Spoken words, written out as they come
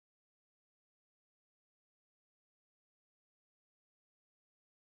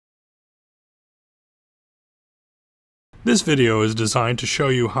This video is designed to show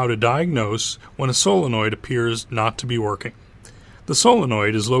you how to diagnose when a solenoid appears not to be working. The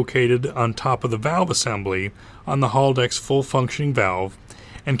solenoid is located on top of the valve assembly on the Haldex full functioning valve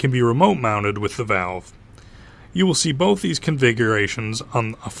and can be remote mounted with the valve. You will see both these configurations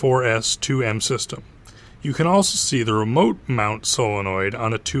on a 4S2M system. You can also see the remote mount solenoid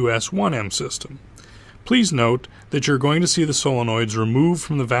on a 2S1M system. Please note that you're going to see the solenoids removed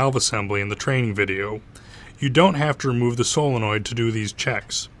from the valve assembly in the training video. You don't have to remove the solenoid to do these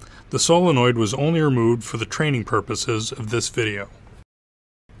checks. The solenoid was only removed for the training purposes of this video.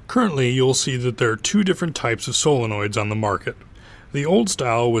 Currently, you'll see that there are two different types of solenoids on the market. The old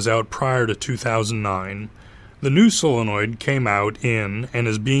style was out prior to 2009. The new solenoid came out in and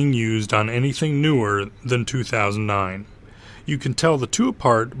is being used on anything newer than 2009. You can tell the two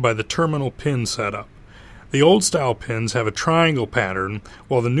apart by the terminal pin setup. The old style pins have a triangle pattern,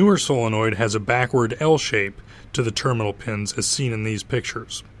 while the newer solenoid has a backward L shape to the terminal pins as seen in these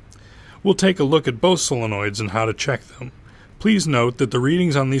pictures. We'll take a look at both solenoids and how to check them. Please note that the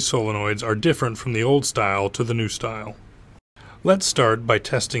readings on these solenoids are different from the old style to the new style. Let's start by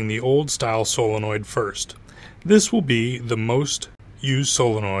testing the old style solenoid first. This will be the most used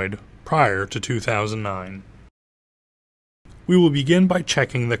solenoid prior to 2009. We will begin by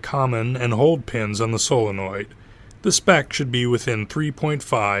checking the common and hold pins on the solenoid. The spec should be within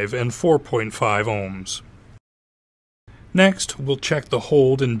 3.5 and 4.5 ohms. Next, we'll check the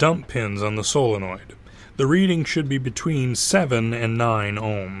hold and dump pins on the solenoid. The reading should be between 7 and 9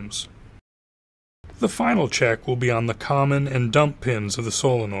 ohms. The final check will be on the common and dump pins of the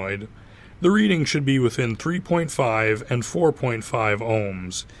solenoid. The reading should be within 3.5 and 4.5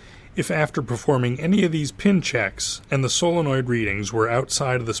 ohms. If after performing any of these pin checks and the solenoid readings were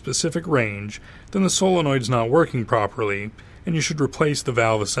outside of the specific range, then the solenoid is not working properly and you should replace the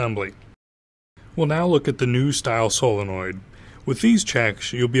valve assembly. We'll now look at the new style solenoid. With these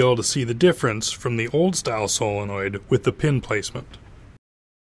checks, you'll be able to see the difference from the old style solenoid with the pin placement.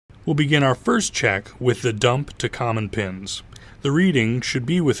 We'll begin our first check with the dump to common pins. The reading should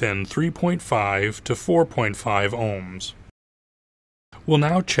be within 3.5 to 4.5 ohms. We'll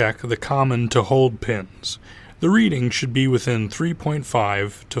now check the common to hold pins. The reading should be within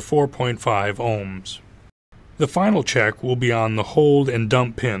 3.5 to 4.5 ohms. The final check will be on the hold and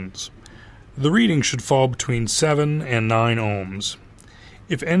dump pins. The reading should fall between 7 and 9 ohms.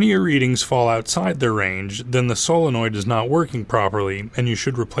 If any readings fall outside their range, then the solenoid is not working properly and you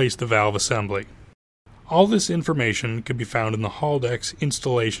should replace the valve assembly. All this information can be found in the Haldex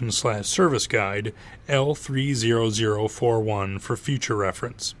Installation/Service Guide L30041 for future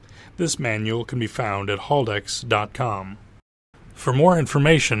reference. This manual can be found at haldex.com. For more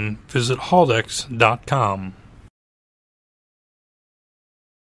information, visit haldex.com.